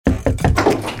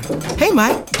Hey,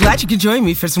 Mike. Glad you could join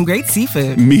me for some great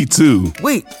seafood. Me too.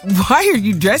 Wait, why are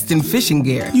you dressed in fishing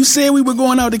gear? You said we were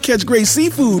going out to catch great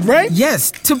seafood, right? Yes,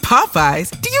 to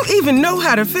Popeyes. Do you even know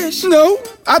how to fish? No,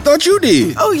 I thought you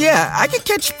did. Oh, yeah, I can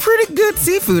catch pretty good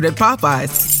seafood at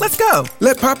Popeyes. Let's go.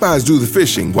 Let Popeyes do the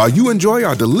fishing while you enjoy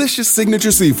our delicious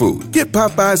signature seafood. Get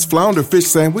Popeyes Flounder Fish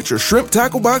Sandwich or Shrimp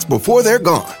Tackle Box before they're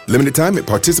gone. Limited time at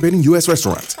participating U.S.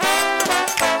 restaurants.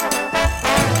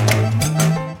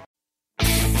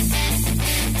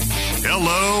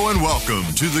 Hello and welcome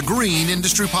to the Green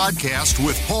Industry Podcast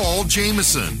with Paul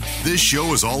Jameson. This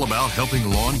show is all about helping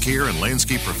lawn care and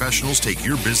landscape professionals take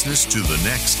your business to the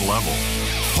next level.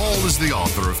 Paul is the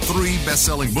author of 3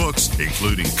 best-selling books,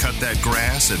 including Cut That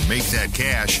Grass and Make That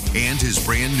Cash, and his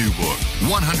brand new book,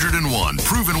 101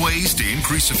 Proven Ways to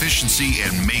Increase Efficiency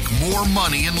and Make More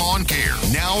Money in Lawn Care.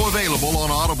 Now available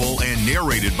on Audible and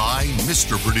narrated by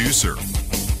Mr. Producer.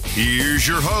 Here's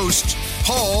your host,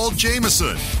 Paul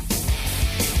Jameson.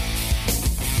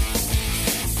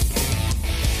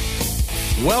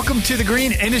 Welcome to the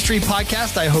Green Industry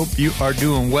Podcast. I hope you are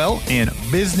doing well and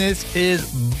business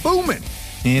is booming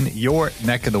in your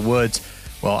neck of the woods.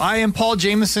 Well, I am Paul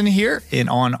Jameson here,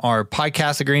 and on our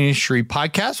podcast, the Green Industry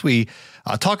Podcast, we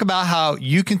talk about how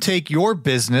you can take your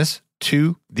business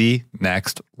to the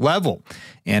next level.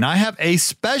 And I have a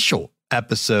special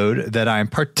episode that I'm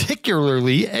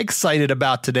particularly excited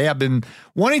about today. I've been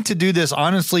wanting to do this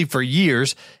honestly for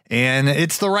years, and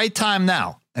it's the right time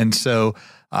now. And so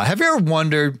have you ever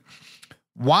wondered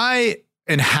why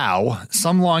and how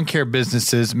some lawn care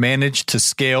businesses manage to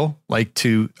scale? Like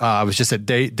I was just at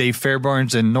Dave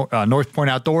Fairburns in North Point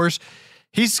Outdoors.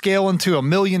 He's scaling to $1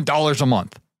 million a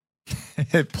month.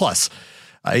 Plus,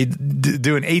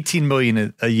 doing $18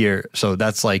 million a year. So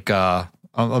that's like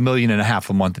 $1.5 million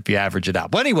a month if you average it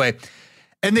out. But anyway,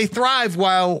 and they thrive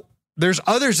while there's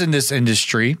others in this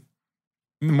industry,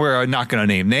 we're not going to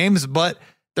name names, but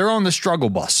they're on the struggle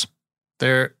bus.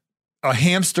 They're a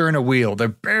hamster in a wheel. They're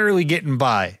barely getting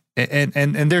by.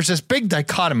 And there's this big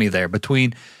dichotomy there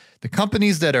between the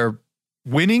companies that are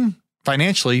winning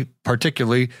financially,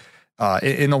 particularly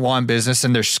in the lawn business,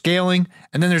 and they're scaling.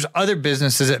 And then there's other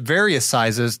businesses at various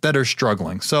sizes that are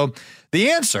struggling. So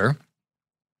the answer,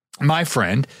 my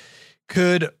friend,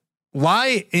 could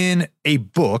lie in a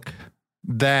book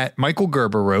that Michael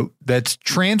Gerber wrote that's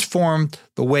transformed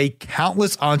the way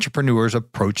countless entrepreneurs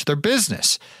approach their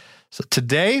business. So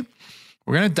today,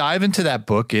 we're going to dive into that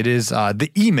book. It is The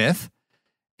E-Myth.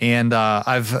 And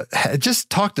I've just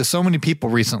talked to so many people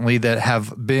recently that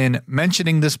have been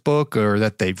mentioning this book or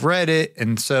that they've read it.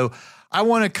 And so I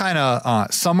want to kind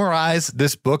of summarize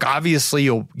this book. Obviously,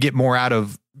 you'll get more out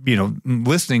of,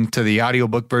 listening to the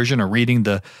audiobook version or reading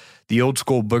the old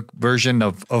school book version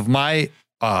of my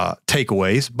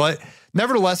takeaways. But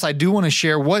nevertheless, I do want to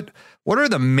share what are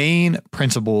the main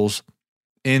principles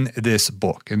in this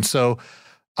book. And so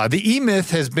the E-Myth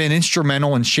has been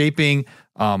instrumental in shaping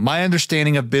my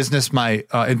understanding of business.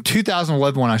 In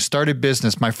 2011, when I started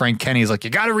business, my friend Kenny is like,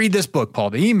 you got to read this book, Paul,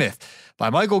 The E-Myth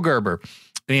by Michael Gerber.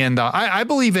 And I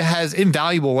believe it has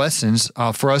invaluable lessons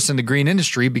for us in the green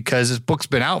industry because this book's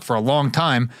been out for a long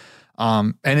time.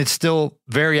 And it's still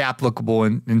very applicable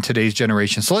in today's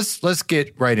generation. So let's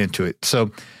get right into it. So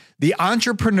the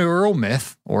entrepreneurial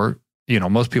myth, or,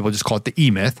 most people just call it the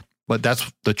E-Myth, but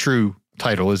that's the true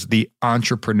title, is the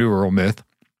entrepreneurial myth.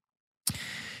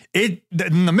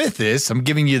 The myth is, I'm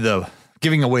giving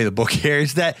away the book here,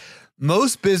 is that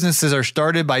most businesses are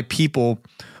started by people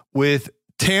with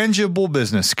tangible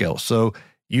business skills. So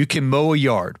you can mow a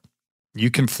yard,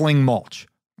 you can fling mulch,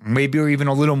 maybe you're even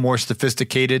a little more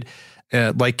sophisticated,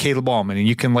 like Caleb Allman, and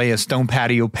you can lay a stone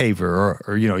patio paver,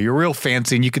 or you're real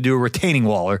fancy and you could do a retaining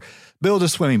wall or build a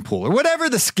swimming pool or whatever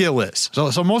the skill is.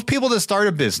 So most people that start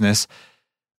a business,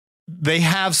 they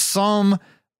have some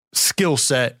skill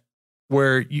set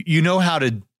where you know how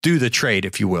to do the trade,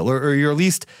 if you will, or you're at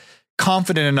least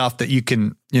confident enough that you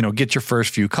can, get your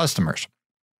first few customers.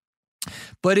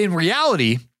 But in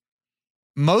reality,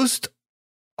 most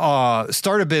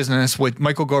start a business what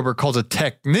Michael Gerber calls a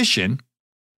technician,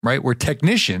 right? We're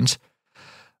technicians,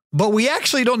 but we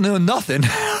actually don't know nothing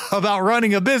about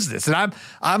running a business. And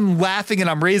I'm laughing and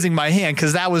I'm raising my hand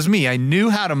because that was me. I knew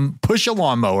how to push a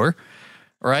lawnmower,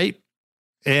 right?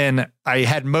 And I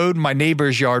had mowed my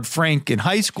neighbor's yard, Frank, in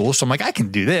high school. So I'm like, I can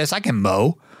do this. I can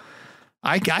mow.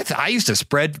 I used to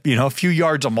spread, a few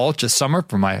yards of mulch this summer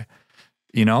for my,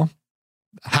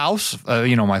 house.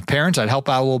 My parents, I'd help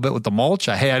out a little bit with the mulch.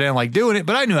 I didn't like doing it,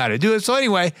 but I knew how to do it. So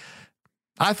anyway,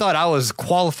 I thought I was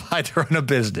qualified to run a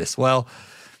business. Well,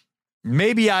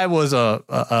 maybe I was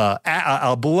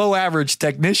a below average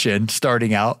technician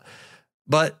starting out,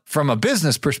 But from a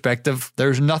business perspective,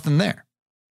 there's nothing there.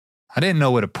 I didn't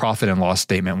know what a profit and loss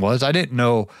statement was. I didn't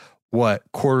know what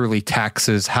quarterly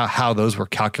taxes, how those were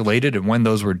calculated and when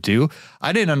those were due.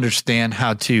 I didn't understand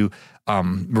how to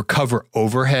recover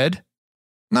overhead.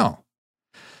 No.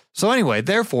 So anyway,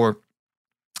 therefore,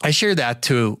 I share that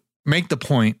to make the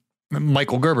point,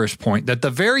 Michael Gerber's point, that the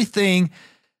very thing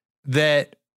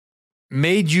that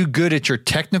made you good at your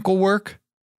technical work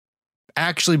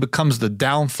actually becomes the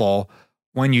downfall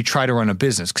when you try to run a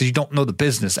business because you don't know the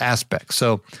business aspect.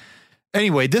 So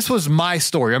anyway, this was my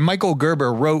story. And Michael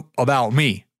Gerber wrote about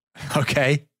me.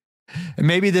 Okay. And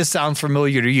maybe this sounds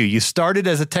familiar to you. You started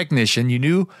as a technician, you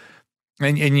knew,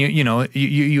 and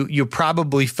you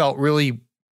probably felt really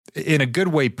in a good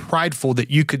way prideful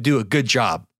that you could do a good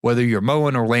job, whether you're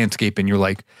mowing or landscaping. You're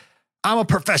like, I'm a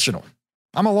professional.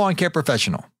 I'm a lawn care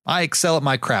professional. I excel at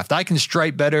my craft. I can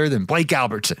stripe better than Blake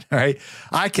Albertson. All right.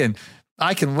 I can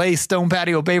lay stone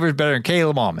patio pavers better than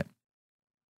Caleb Almond.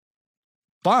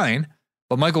 Fine.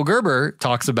 But Michael Gerber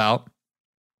talks about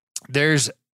there's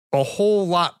a whole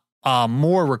lot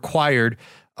more required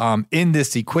in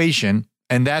this equation.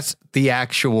 And that's the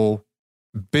actual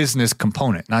business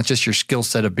component, not just your skill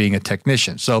set of being a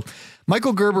technician. So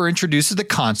Michael Gerber introduces the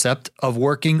concept of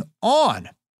working on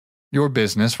your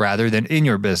business rather than in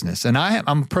your business. And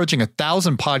I'm approaching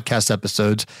 1,000 podcast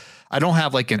episodes. I don't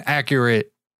have like an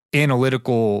accurate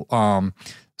analytical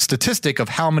statistic of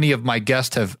how many of my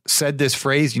guests have said this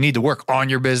phrase. You need to work on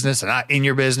your business and not in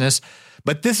your business.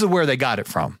 But this is where they got it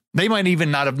from. They might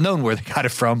even not have known where they got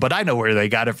it from, but I know where they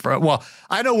got it from. Well,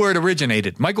 I know where it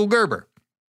originated. Michael Gerber,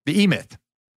 the E-Myth.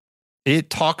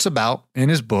 It talks about in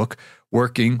his book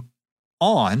working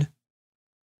on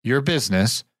your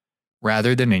business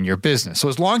rather than in your business. So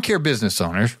as lawn care business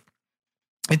owners,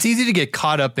 it's easy to get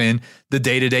caught up in the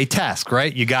day-to-day task,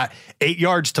 right? You got 8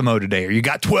 yards to mow today, or you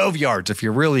got 12 yards if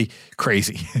you're really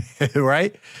crazy,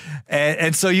 right?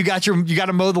 And so you got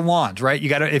to mow the lawns, right?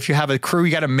 If you have a crew,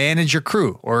 you got to manage your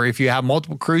crew, or if you have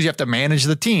multiple crews, you have to manage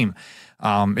the team.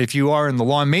 If you are in the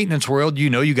lawn maintenance world,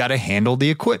 you got to handle the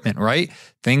equipment, right?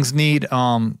 Things need,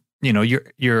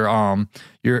 your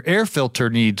air filter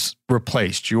needs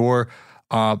replaced. Your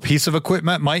piece of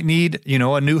equipment might need,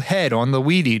 a new head on the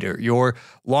weed eater. Your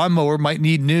lawnmower might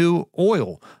need new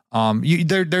oil.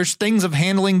 There's things of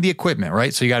handling the equipment,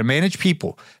 right? So you got to manage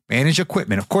people, manage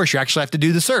equipment. Of course, you actually have to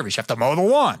do the service. You have to mow the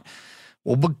lawn.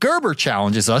 Well, but Gerber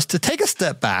challenges us to take a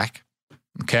step back.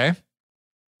 Okay.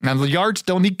 Now the yards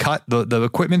still need cut. The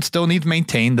equipment still needs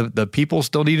maintained. The people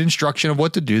still need instruction of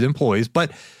what to do, the employees,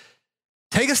 but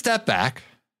take a step back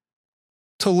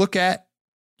to look at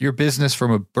your business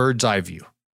from a bird's eye view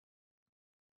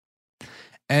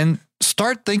and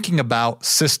start thinking about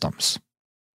systems,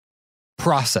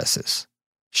 processes,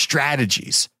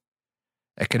 strategies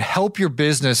that could help your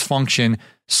business function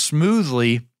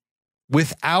smoothly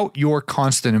without your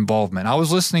constant involvement. I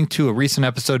was listening to a recent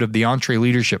episode of the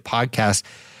EntreLeadership podcast,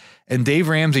 and Dave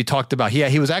Ramsey talked about,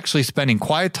 he was actually spending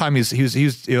quiet time. He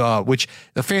was which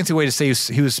the fancy way to say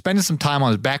he was spending some time on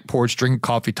his back porch, drinking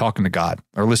coffee, talking to God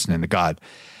or listening to God.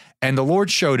 And the Lord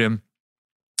showed him,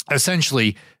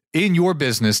 essentially, in your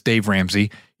business, Dave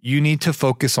Ramsey, you need to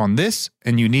focus on this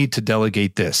and you need to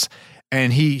delegate this.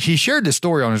 And he shared this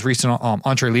story on his recent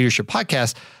EntreLeadership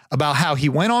podcast about how he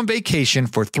went on vacation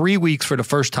for 3 weeks for the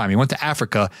first time. He went to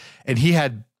Africa and he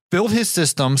had built his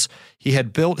systems. He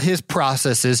had built his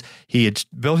processes. He had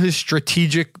built his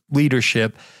strategic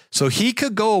leadership so he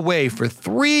could go away for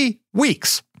 3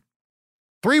 weeks.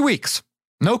 3 weeks.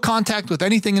 No contact with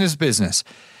anything in his business.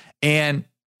 And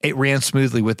it ran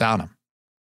smoothly without him.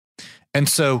 And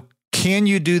so can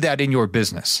you do that in your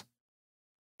business?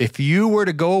 If you were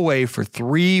to go away for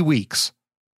 3 weeks,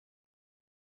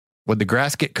 would the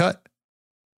grass get cut?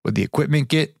 Would the equipment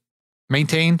get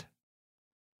maintained?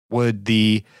 Would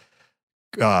the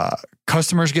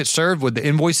customers get served? Would the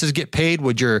invoices get paid?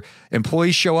 Would your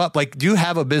employees show up? Like, do you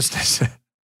have a business?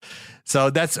 So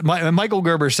that's Michael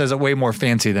Gerber says it way more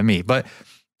fancy than me. But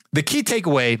the key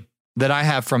takeaway that I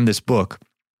have from this book,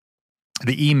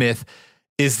 The E-Myth,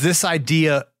 is this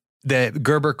idea that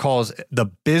Gerber calls the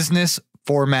business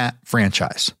format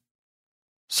franchise.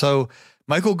 So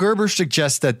Michael Gerber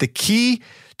suggests that the key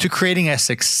to creating a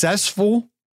successful,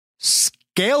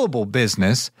 scalable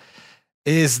business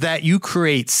is that you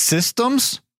create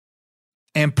systems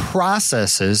and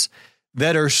processes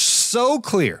that are so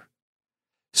clear,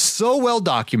 so well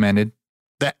documented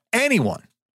that anyone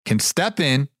can step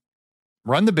in,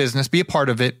 run the business, be a part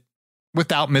of it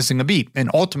without missing a beat.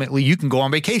 And ultimately, you can go on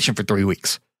vacation for 3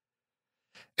 weeks.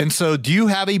 And so do you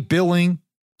have a billing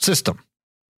system?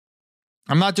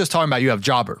 I'm not just talking about you have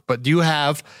Jobber, but do you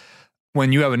have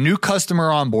when you have a new customer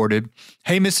onboarded,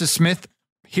 hey, Mrs. Smith,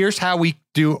 here's how we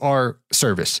do our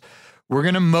service. We're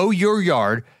going to mow your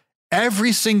yard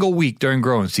every single week during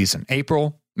growing season,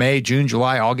 April, May, June,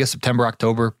 July, August, September,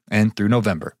 October, and through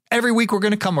November. Every week we're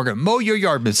going to mow your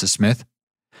yard, Mrs. Smith.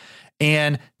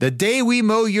 And the day we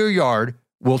mow your yard,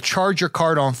 we'll charge your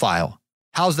card on file.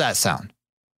 How's that sound?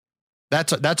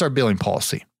 That's our billing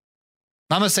policy.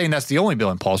 I'm not saying that's the only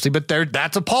billing policy, but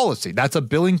that's a policy. That's a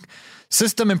billing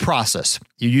system and process.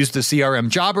 You use the CRM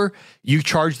jobber, you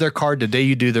charge their card the day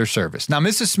you do their service. Now,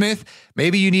 Mrs. Smith,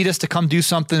 maybe you need us to come do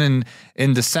something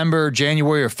in December,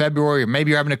 January, or February, or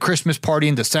maybe you're having a Christmas party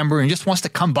in December and just wants to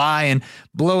come by and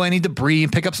blow any debris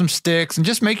and pick up some sticks and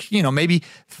just make, maybe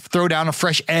throw down a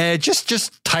fresh edge,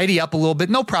 just tidy up a little bit.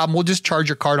 No problem. We'll just charge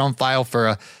your card on file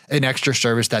for an extra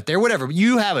service that day, whatever.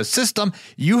 You have a system,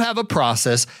 you have a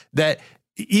process that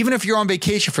even if you're on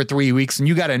vacation for 3 weeks and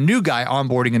you got a new guy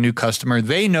onboarding a new customer,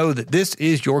 they know that this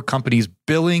is your company's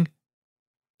billing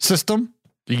system.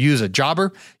 You use a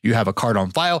jobber, you have a card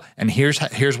on file, and here's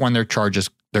when their card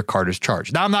is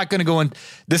charged. Now, I'm not going to go in.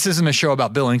 This isn't a show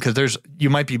about billing because you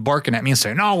might be barking at me and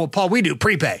saying, "No, well, Paul, we do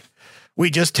prepay. We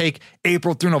just take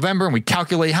April through November and we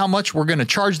calculate how much we're going to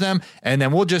charge them, and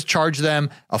then we'll just charge them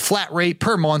a flat rate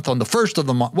per month on the first of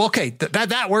the month." Well, okay,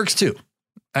 that works too.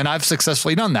 And I've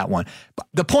successfully done that one. But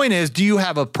the point is, do you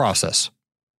have a process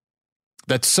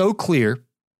that's so clear,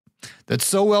 that's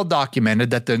so well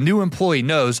documented that the new employee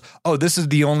knows, oh, this is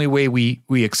the only way we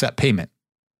accept payment,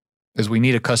 is we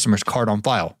need a customer's card on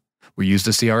file. We use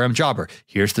the CRM jobber.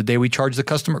 Here's the day we charge the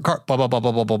customer card, blah, blah, blah,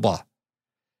 blah, blah, blah, blah.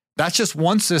 That's just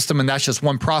one system and that's just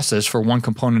one process for one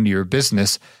component of your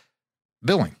business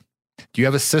billing. Do you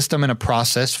have a system and a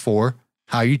process for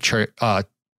how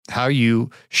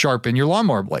you sharpen your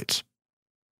lawnmower blades?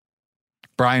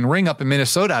 Brian Ring up in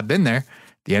Minnesota, I've been there.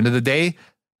 At the end of the day,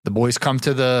 the boys come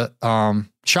to the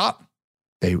shop.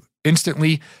 They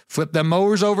instantly flip them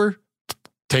mowers over,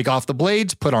 take off the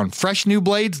blades, put on fresh new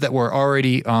blades that were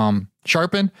already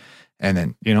sharpened, and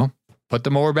then, put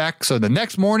the mower back. So the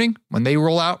next morning when they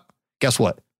roll out, guess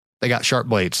what? They got sharp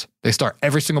blades. They start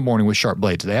every single morning with sharp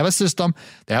blades. They have a system.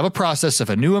 They have a process. If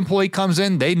a new employee comes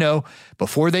in, they know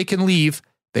before they can leave,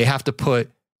 they have to put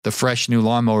the fresh new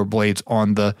lawnmower blades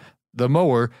on the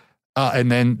mower, and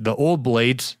then the old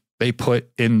blades they put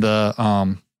in the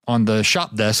on the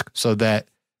shop desk so that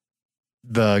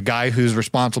the guy who's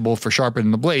responsible for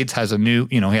sharpening the blades has he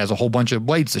has a whole bunch of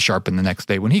blades to sharpen the next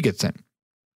day when he gets in.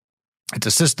 It's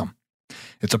a system.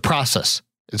 It's a process.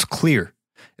 It's clear.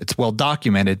 It's well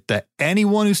documented that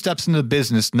anyone who steps into the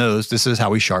business knows this is how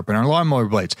we sharpen our lawnmower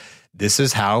blades. This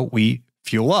is how we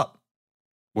fuel up.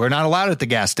 We're not allowed at the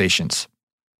gas stations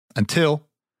until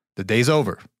the day's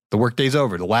over. The work day's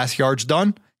over. The last yard's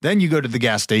done. Then you go to the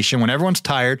gas station when everyone's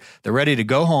tired. They're ready to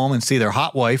go home and see their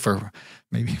hot wife, or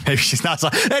maybe she's not.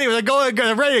 Anyway,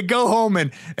 they're ready to go home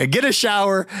and get a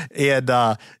shower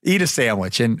and eat a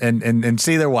sandwich and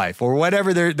see their wife or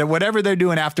whatever they're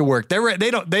doing after work.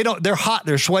 They're hot.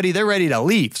 They're sweaty. They're ready to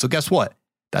leave. So guess what?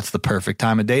 That's the perfect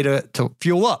time of day to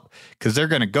fuel up, because they're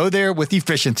going to go there with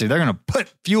efficiency. They're going to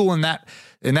put fuel in that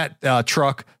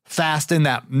truck fast they're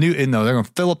going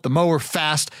to fill up the mower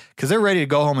fast because they're ready to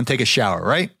go home and take a shower,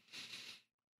 right?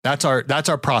 That's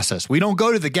our process. We don't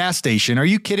go to the gas station. Are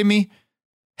you kidding me?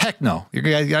 Heck no.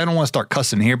 I don't want to start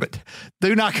cussing here, but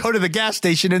do not go to the gas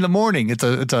station in the morning. It's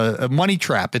a money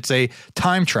trap. It's a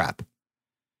time trap,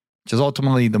 which is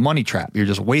ultimately the money trap. You're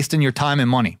just wasting your time and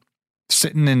money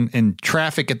sitting in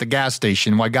traffic at the gas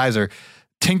station while guys are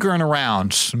tinkering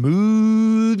around,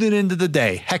 smoothing into the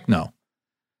day. Heck no.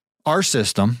 Our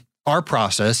system, our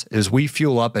process is we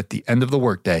fuel up at the end of the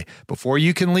workday. Before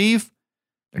you can leave,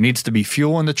 there needs to be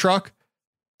fuel in the truck,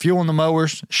 fuel in the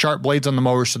mowers, sharp blades on the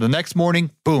mowers. So the next morning,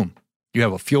 boom, you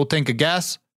have a fuel tank of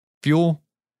gas, fuel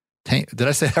tank. Did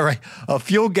I say that right? A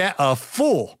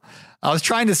full. I was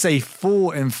trying to say full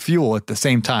and fuel at the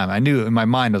same time. I knew in my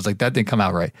mind, I was like, that didn't come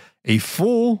out right. A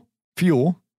full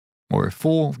fuel or a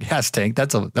full gas tank.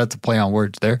 That's a play on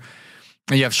words there.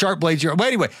 And you have sharp blades. But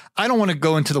anyway, I don't want to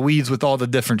go into the weeds with all the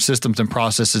different systems and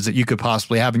processes that you could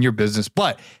possibly have in your business,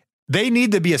 but they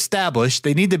need to be established.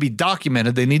 They need to be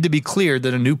documented. They need to be clear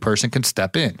that a new person can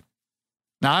step in.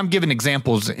 Now, I'm giving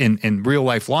examples in real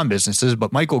life lawn businesses,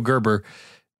 but Michael Gerber,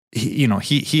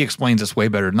 he explains this way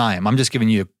better than I am. I'm just giving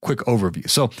you a quick overview.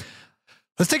 So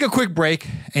let's take a quick break.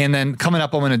 And then coming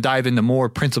up, I'm going to dive into more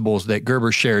principles that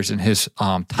Gerber shares in his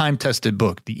time-tested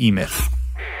book, The E-Myth.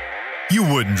 You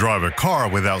wouldn't drive a car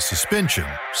without suspension,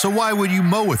 so why would you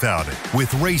mow without it?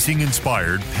 With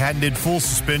racing-inspired, patented full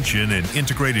suspension and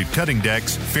integrated cutting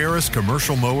decks, Ferris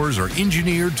commercial mowers are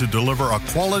engineered to deliver a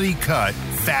quality cut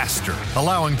faster,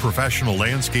 allowing professional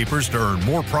landscapers to earn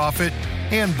more profit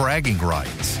and bragging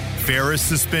rights. Ferris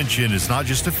suspension is not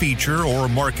just a feature or a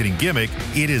marketing gimmick,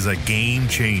 it is a game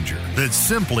changer that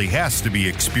simply has to be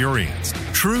experienced.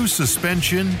 True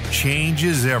suspension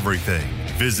changes everything.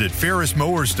 Visit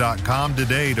ferrismowers.com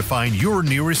today to find your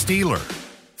nearest dealer.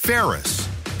 Ferris,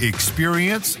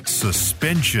 experience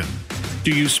suspension.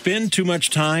 Do you spend too much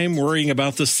time worrying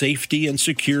about the safety and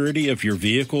security of your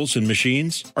vehicles and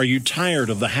machines? Are you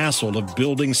tired of the hassle of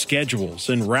building schedules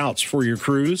and routes for your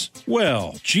crews?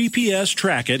 Well, GPS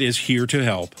Trackit is here to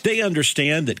help. They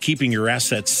understand that keeping your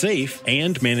assets safe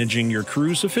and managing your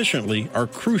crews efficiently are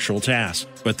crucial tasks,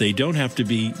 but they don't have to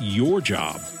be your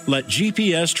job. Let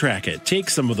GPS Trackit take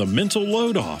some of the mental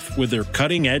load off with their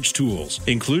cutting-edge tools,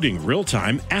 including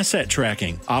real-time asset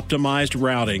tracking, optimized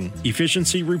routing,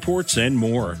 efficiency reports, and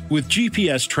more. With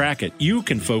GPS Trackit, you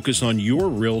can focus on your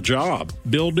real job,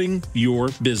 building your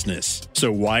business.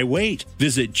 So why wait?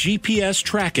 Visit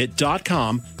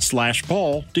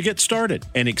gpstrackit.com/Paul to get started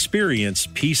and experience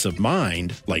peace of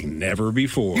mind like never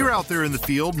before. You're out there in the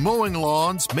field mowing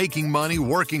lawns, making money,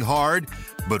 working hard,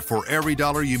 but for every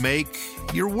dollar you make,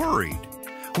 you're worried.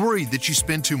 Worried that you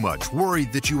spend too much,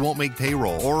 worried that you won't make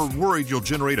payroll, or worried you'll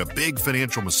generate a big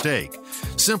financial mistake.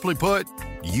 Simply put,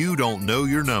 you don't know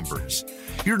your numbers.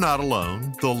 You're not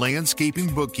alone. The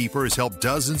Landscaping Bookkeeper has helped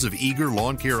dozens of eager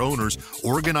lawn care owners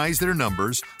organize their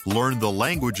numbers, learn the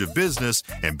language of business,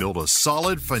 and build a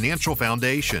solid financial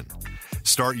foundation.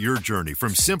 Start your journey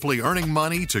from simply earning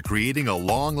money to creating a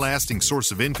long-lasting source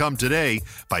of income today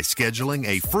by scheduling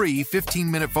a free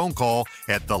 15-minute phone call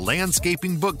at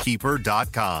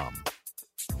thelandscapingbookkeeper.com.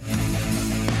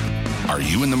 Are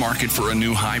you in the market for a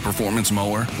new high-performance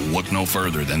mower? Look no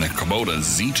further than the Kubota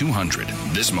Z200.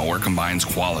 This mower combines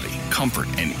quality, comfort,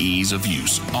 and ease of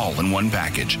use, all in one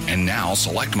package. And now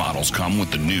select models come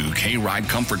with the new K-Ride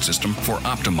comfort system for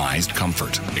optimized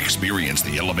comfort. Experience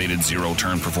the elevated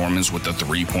zero-turn performance with the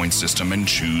 3-point system and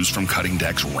choose from cutting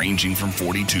decks ranging from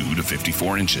 42 to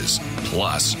 54 inches.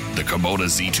 Plus, the Kubota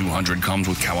Z200 comes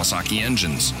with Kawasaki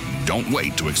engines. Don't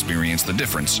wait to experience the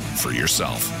difference for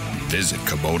yourself. Visit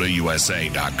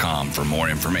KubotaUSA.com for more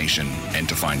information and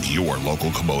to find your local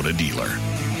Kubota dealer.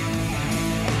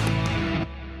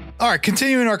 All right,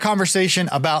 continuing our conversation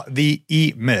about the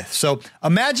E-Myth. So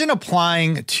imagine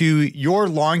applying to your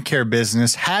lawn care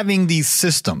business, having these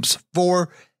systems for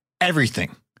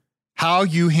everything. How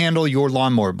you handle your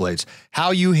lawnmower blades,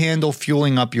 how you handle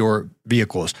fueling up your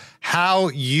vehicles, how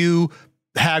you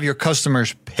have your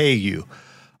customers pay you.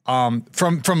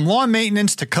 From lawn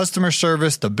maintenance to customer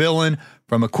service to billing,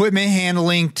 from equipment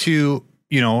handling to,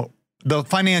 the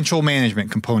financial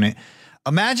management component.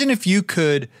 Imagine if you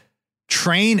could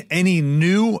train any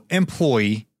new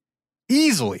employee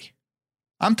easily.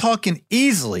 I'm talking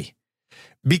easily,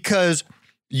 because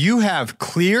you have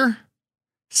clear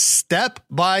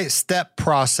step-by-step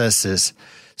processes.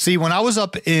 See, when I was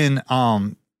up in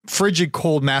frigid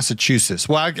cold Massachusetts.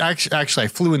 Well, I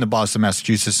flew into Boston,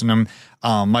 Massachusetts, and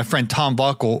my friend Tom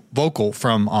Vocal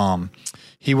from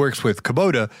he works with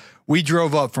Kubota. We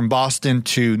drove up from Boston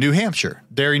to New Hampshire,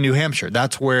 Derry, New Hampshire.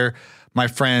 That's where my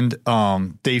friend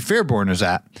Dave Fairborn is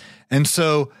at. And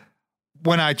so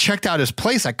when I checked out his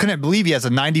place, I couldn't believe he has a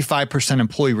 95%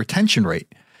 employee retention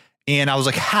rate. And I was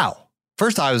like, how?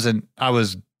 First, I was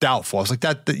doubtful. I was like,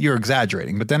 that you're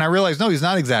exaggerating. But then I realized, no, he's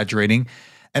not exaggerating.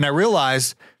 And I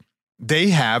realized they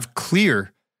have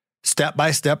clear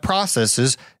step-by-step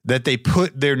processes that they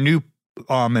put their new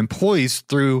employees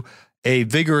through a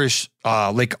vigorous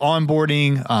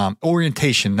onboarding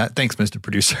orientation. Thanks, Mr.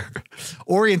 Producer.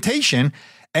 Orientation.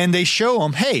 And they show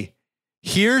them, hey,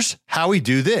 here's how we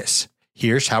do this.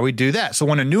 Here's how we do that. So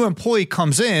when a new employee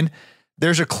comes in,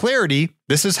 there's a clarity.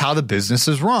 This is how the business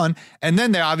is run. And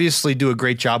then they obviously do a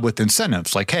great job with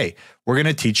incentives. Like, hey, we're going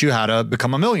to teach you how to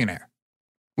become a millionaire.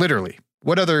 Literally.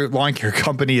 What other lawn care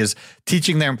company is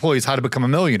teaching their employees how to become a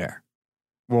millionaire?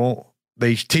 Well,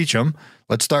 they teach them.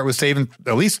 Let's start with saving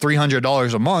at least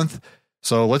 $300 a month.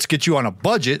 So let's get you on a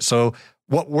budget. So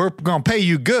what we're going to pay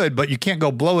you good, but you can't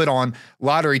go blow it on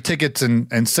lottery tickets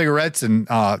and cigarettes and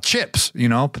chips,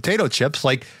 potato chips.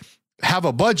 Like, have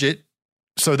a budget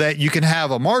so that you can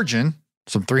have a margin,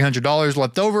 some $300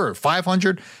 left over or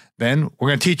 $500. Then we're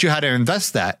going to teach you how to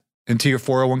invest that into your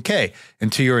 401k,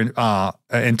 into your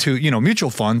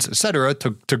mutual funds, et cetera,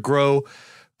 to grow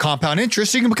compound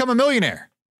interest so you can become a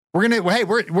millionaire. We're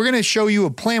gonna show you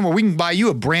a plan where we can buy you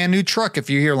a brand new truck if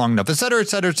you're here long enough, et cetera, et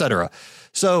cetera, et cetera.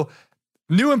 So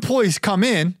new employees come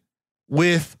in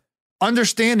with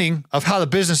understanding of how the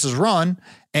business is run,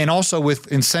 and also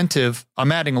with incentive.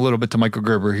 I'm adding a little bit to Michael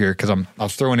Gerber here because I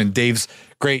was throwing in Dave's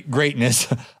greatness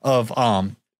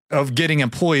of getting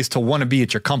employees to want to be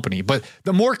at your company. But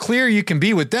the more clear you can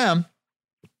be with them,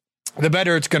 the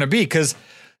better it's going to be, because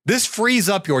this frees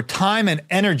up your time and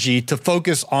energy to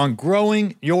focus on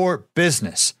growing your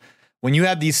business when you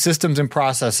have these systems and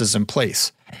processes in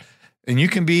place. And you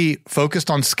can be focused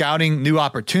on scouting new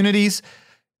opportunities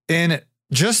and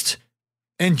just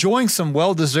enjoying some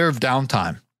well-deserved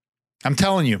downtime. I'm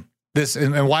telling you this,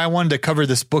 and why I wanted to cover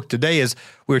this book today is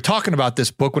we were talking about this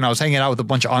book when I was hanging out with a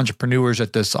bunch of entrepreneurs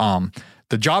at this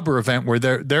the Jobber event, where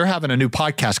they're having a new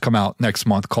podcast come out next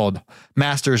month called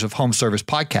Masters of Home Service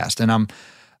Podcast. And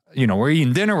we're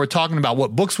eating dinner, we're talking about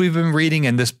what books we've been reading,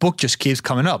 and this book just keeps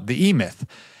coming up, The E-Myth.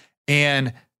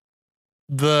 And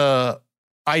the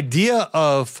idea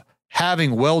of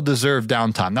having well-deserved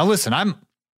downtime. Now, listen, I'm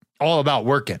all about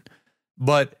working,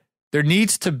 but there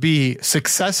needs to be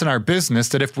success in our business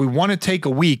that if we want to take a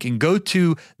week and go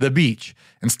to the beach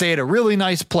and stay at a really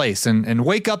nice place and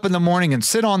wake up in the morning and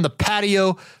sit on the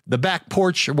patio, the back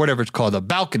porch, or whatever it's called, the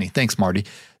balcony. Thanks, Marty.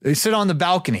 They sit on the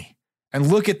balcony and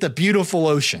look at the beautiful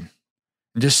ocean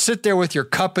and just sit there with your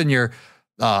cup and your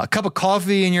cup of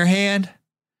coffee in your hand,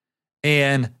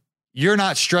 and you're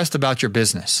not stressed about your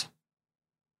business.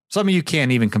 Some of you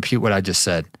can't even compute what I just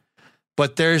said,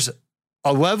 but there's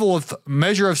a level of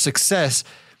measure of success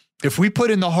if we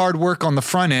put in the hard work on the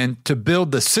front end to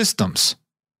build the systems,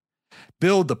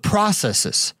 build the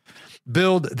processes,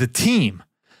 build the team.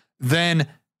 Then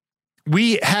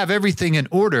we have everything in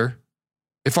order.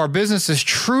 If our business is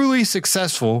truly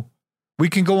successful, we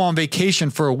can go on vacation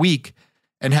for a week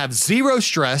and have zero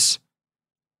stress,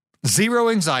 zero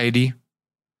anxiety,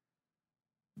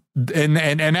 and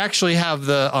actually have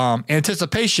the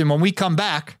anticipation when we come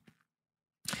back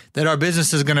that our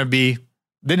business is going to be,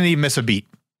 didn't even miss a beat.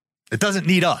 It doesn't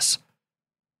need us.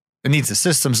 It needs the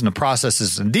systems and the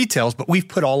processes and details, but we've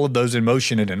put all of those in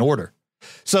motion and in order.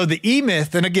 So the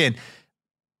E-Myth, and again,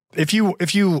 if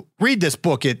you read this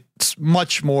book, it's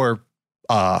much more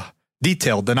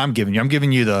detailed than I'm giving you. I'm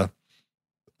giving you the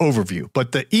overview,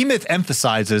 but the E-Myth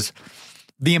emphasizes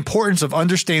the importance of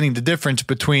understanding the difference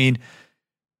between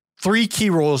three key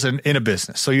roles in a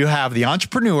business. So you have the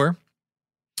entrepreneur.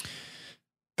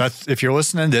 That's, if you're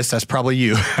listening to this, that's probably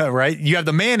you, right? You have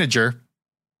the manager.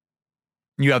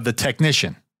 You have the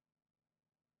technician.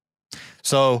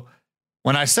 So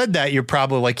when I said that, you're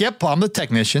probably like, yep, I'm the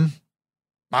technician.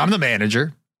 I'm the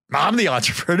manager. I'm the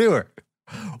entrepreneur.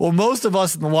 Well, most of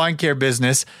us in the lawn care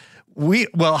business,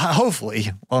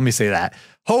 hopefully, let me say that.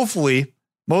 Hopefully,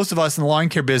 most of us in the lawn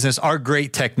care business are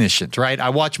great technicians, right? I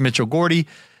watch Mitchell Gordy,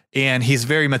 and he's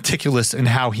very meticulous in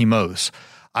how he mows.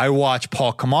 I watch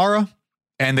Paul Kamara,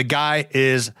 and the guy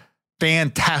is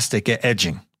fantastic at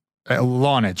edging, at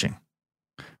lawn edging,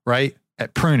 right?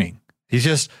 At pruning.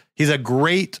 He's a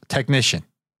great technician.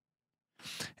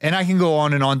 And I can go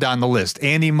on and on down the list.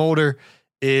 Andy Mulder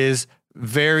is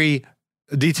very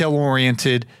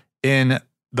detail-oriented in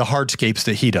the hardscapes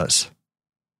that he does.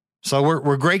 So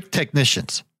we're great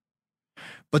technicians.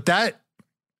 But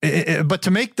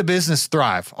to make the business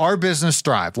thrive, our business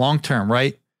thrive long-term,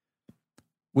 right?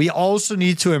 We also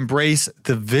need to embrace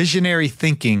the visionary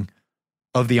thinking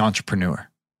of the entrepreneur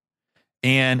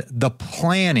and the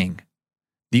planning,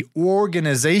 the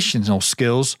organizational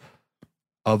skills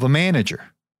of a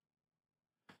manager.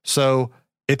 So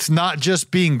it's not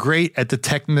just being great at the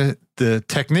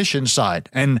technician side.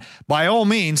 And by all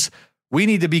means, we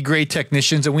need to be great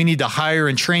technicians, and we need to hire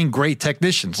and train great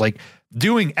technicians. Like,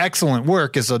 doing excellent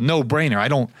work is a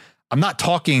no-brainer. I'm not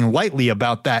talking lightly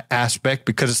about that aspect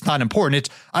because it's not important.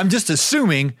 I'm just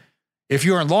assuming if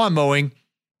you're in lawn mowing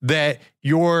that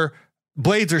your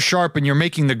blades are sharp and you're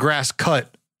making the grass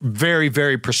cut very,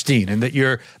 very pristine, and that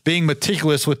you're being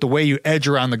meticulous with the way you edge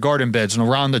around the garden beds and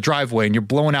around the driveway, and you're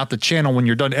blowing out the channel when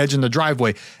you're done edging the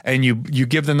driveway, and you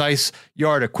give the nice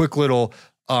yard a quick little,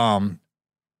 that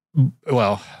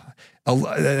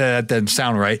doesn't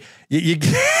sound right. You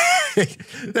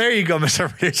there you go, Mr.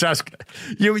 Producer.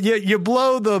 You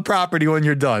blow the property when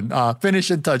you're done. Finish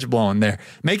and touch blowing there.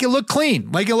 Make it look clean.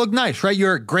 Make it look nice, right?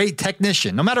 You're a great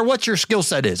technician, no matter what your skill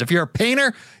set is. If you're a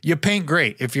painter, you paint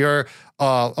great. If you're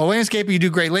a landscaper, you do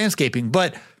great landscaping.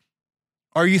 But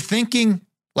are you thinking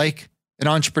like an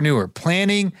entrepreneur,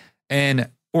 planning and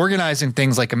organizing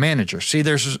things like a manager? See,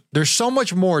 there's so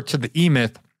much more to the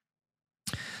E-Myth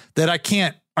that I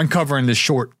can't uncover in this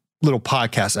short little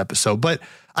podcast episode, but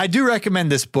I do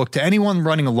recommend this book to anyone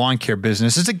running a lawn care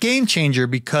business. It's a game changer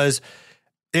because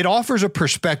it offers a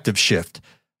perspective shift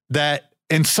that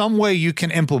in some way you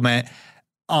can implement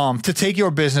to take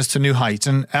your business to new heights.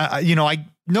 And, I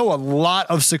know a lot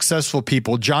of successful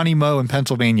people, Johnny Moe in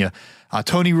Pennsylvania,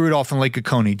 Tony Rudolph in Lake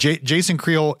Oconee, Jason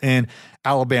Creel in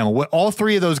Alabama. What all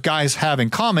three of those guys have in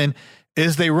common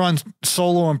is they run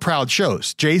solo and proud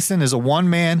shows. Jason is a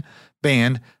one-man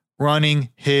band running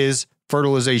his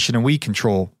fertilization and weed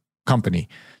control company.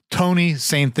 Tony,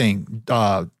 same thing.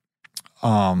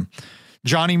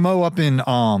 Johnny Moe up in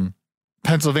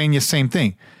Pennsylvania, same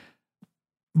thing.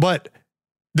 But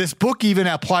this book even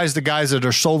applies to guys that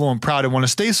are solo and proud and want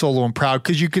to stay solo and proud,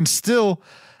 because you can still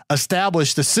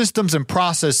establish the systems and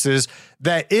processes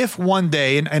that if one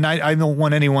day, and I don't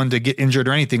want anyone to get injured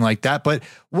or anything like that, but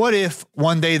what if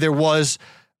one day there was,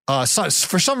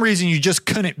 for some reason, you just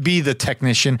couldn't be the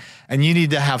technician and you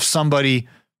need to have somebody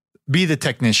be the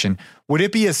technician? Would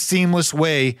it be a seamless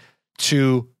way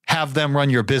to have them run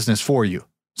your business for you?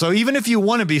 So even if you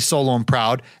want to be solo and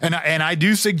proud, and I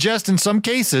do suggest in some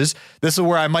cases, this is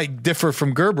where I might differ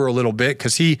from Gerber a little bit,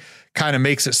 because he kind of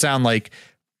makes it sound like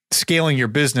scaling your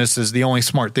business is the only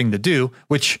smart thing to do,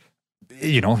 which,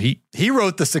 he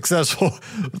wrote the successful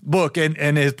book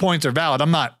and his points are valid.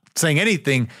 I'm not saying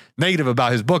anything negative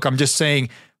about his book. I'm just saying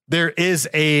there is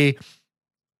a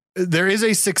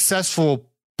successful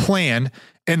plan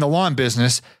in the lawn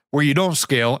business where you don't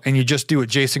scale and you just do what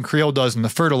Jason Creel does in the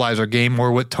fertilizer game,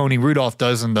 or what Tony Rudolph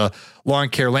does in the lawn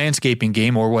care landscaping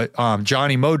game, or what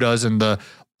Johnny Moe does in the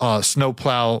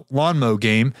snowplow lawn mow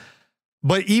game.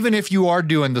 But even if you are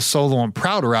doing the solo and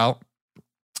proud route,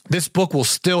 this book will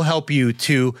still help you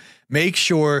to make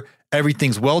sure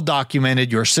everything's well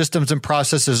documented, your systems and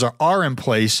processes are in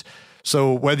place.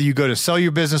 So whether you go to sell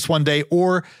your business one day,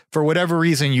 or for whatever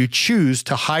reason you choose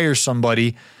to hire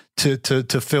somebody to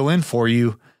fill in for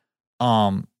you,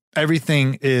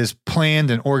 everything is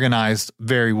planned and organized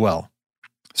very well.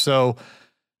 So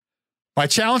my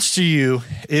challenge to you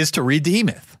is to read the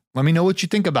E-Myth. Let me know what you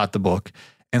think about the book,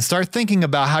 and start thinking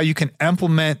about how you can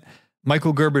implement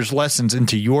Michael Gerber's lessons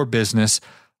into your business.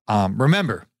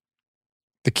 Remember,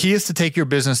 the key is to take your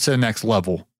business to the next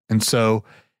level. And so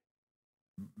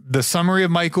the summary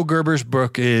of Michael Gerber's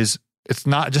book is, it's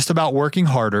not just about working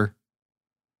harder,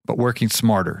 but working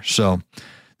smarter. So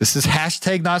this is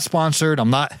hashtag not sponsored. I'm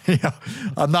not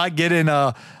getting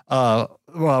a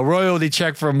royalty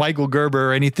check from Michael Gerber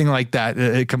or anything like that.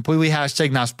 It completely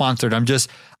hashtag not sponsored.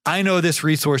 I know this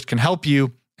resource can help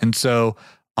you. And so,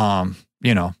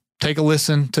 take a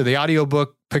listen to the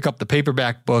audiobook, pick up the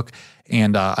paperback book.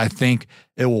 And I think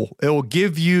it will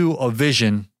give you a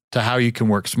vision to how you can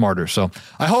work smarter. So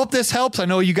I hope this helps. I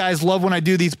know you guys love when I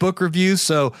do these book reviews,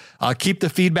 so keep the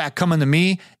feedback coming to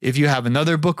me. If you have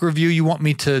another book review you want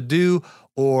me to do,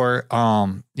 or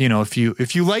if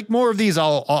you like more of these,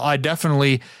 I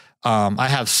definitely I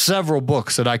have several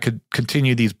books that I could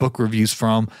continue these book reviews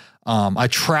from. I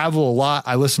travel a lot.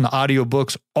 I listen to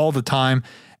audiobooks all the time,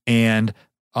 and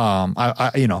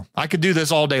I could do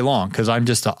this all day long because I'm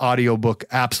just an audiobook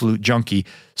absolute junkie.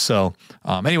 So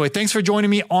anyway, thanks for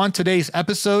joining me on today's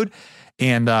episode,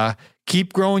 and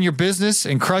keep growing your business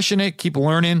and crushing it. Keep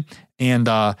learning, and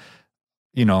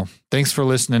thanks for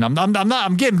listening.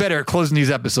 I'm getting better at closing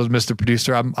these episodes, Mr.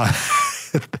 Producer.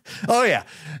 Oh yeah.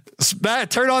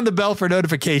 Turn on the bell for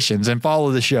notifications and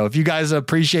follow the show. If you guys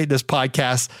appreciate this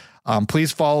podcast,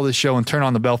 please follow the show and turn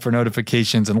on the bell for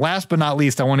notifications. And last but not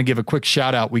least, I want to give a quick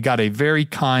shout out. We got a very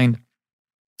kind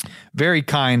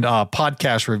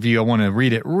podcast review. I want to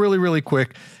read it really, really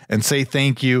quick and say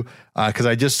thank you because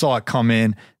I just saw it come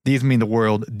in. These mean the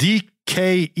world.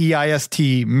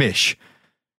 DKEIST Mish.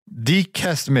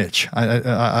 Dekest Mitch.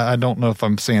 I don't know if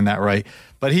I'm saying that right,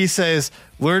 but he says,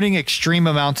 learning extreme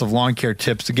amounts of lawn care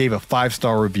tips. He gave a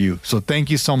 5-star review. So thank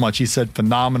you so much. He said,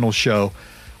 phenomenal show.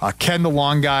 Ken the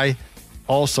Lawn Guy,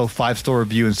 also 5-star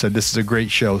review, and said, this is a great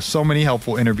show. So many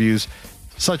helpful interviews,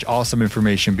 such awesome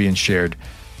information being shared.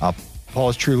 Paul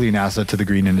is truly an asset to the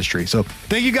green industry. So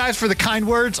thank you guys for the kind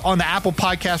words on the Apple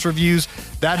Podcast reviews.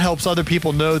 That helps other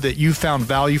people know that you found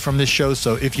value from this show.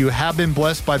 So if you have been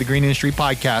blessed by the Green Industry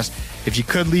Podcast, if you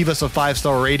could leave us a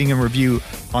 5-star rating and review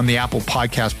on the Apple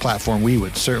Podcast platform, we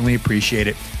would certainly appreciate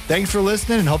it. Thanks for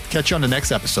listening, and hope to catch you on the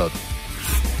next episode.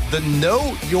 The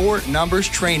Know Your Numbers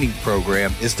training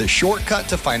program is the shortcut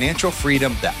to financial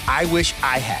freedom that I wish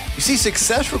I had. You see,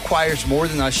 success requires more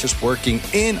than us just working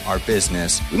in our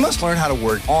business. We must learn how to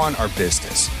work on our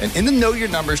business. And in the Know Your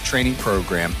Numbers training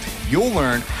program, you'll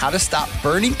learn how to stop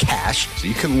burning cash so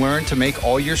you can learn to make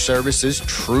all your services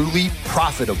truly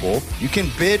profitable. You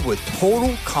can bid with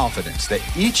total confidence that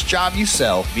each job you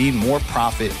sell means more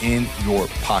profit in your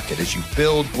pocket as you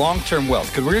build long-term wealth.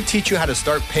 Because we're going to teach you how to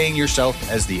start paying yourself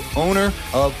as the owner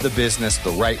of the business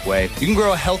the right way. You can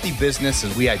grow a healthy business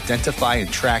as we identify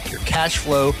and track your cash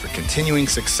flow for continuing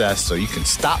success so you can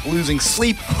stop losing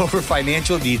sleep over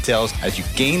financial details as you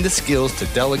gain the skills to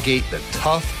delegate the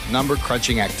tough number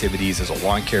crunching activities as a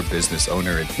lawn care business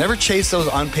owner and never chase those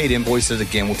unpaid invoices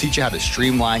again. We'll teach you how to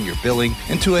streamline your billing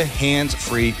into a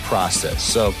hands-free process.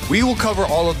 So we will cover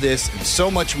all of this and so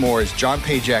much more as John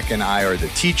Pajak and I are the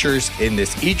teachers in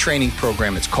this e-training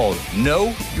program. It's called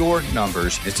Know Your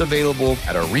Numbers. It's available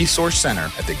at our resource center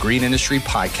at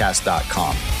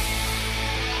thegreenindustrypodcast.com.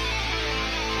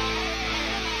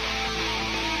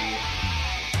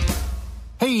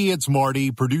 Hey, it's Marty,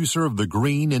 producer of the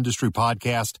Green Industry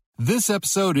Podcast. This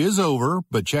episode is over,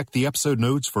 but check the episode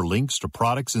notes for links to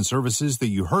products and services that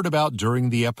you heard about during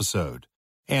the episode.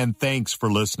 And thanks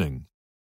for listening.